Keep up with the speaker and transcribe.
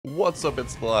What's up,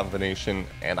 it's the Lava Nation,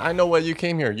 and I know why you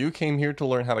came here. You came here to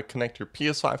learn how to connect your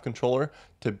PS5 controller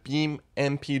to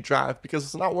BeamMP drive because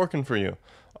it's not working for you.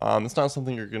 It's not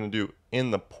something you're going to do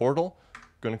in the portal.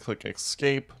 You're going to click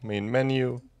escape, main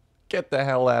menu, get the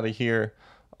hell out of here,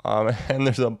 and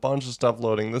there's a bunch of stuff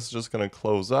loading. This is just going to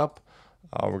close up.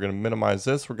 We're going to minimize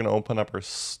this. We're going to open up our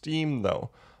Steam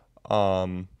though.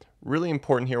 Really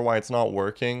important here why it's not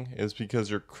working is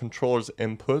because your controller's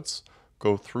inputs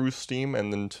go through Steam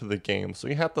and then to the game. So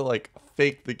you have to like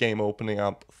fake the game opening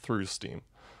up through Steam.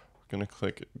 We're going to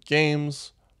click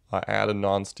games, add a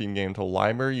non-Steam game to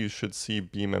library. You should see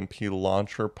BeamMP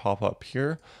launcher pop up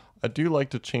here. I do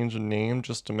like to change the name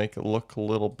just to make it look a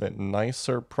little bit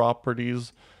nicer.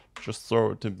 Properties, just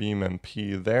throw it to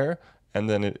BeamMP there, and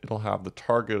then it'll have the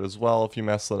target as well if you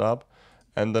mess it up.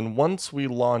 And then once we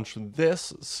launch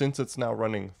this, since it's now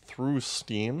running through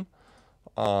Steam,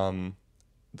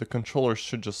 the controller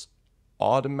should just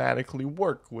automatically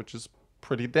work, which is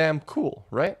pretty damn cool,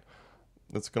 right?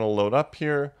 It's going to load up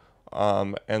here,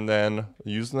 and then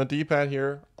using the D-pad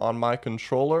here on my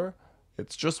controller,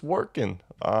 it's just working.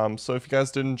 So if you guys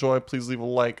did enjoy, please leave a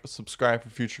like, subscribe for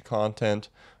future content,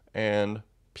 and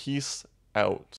peace out.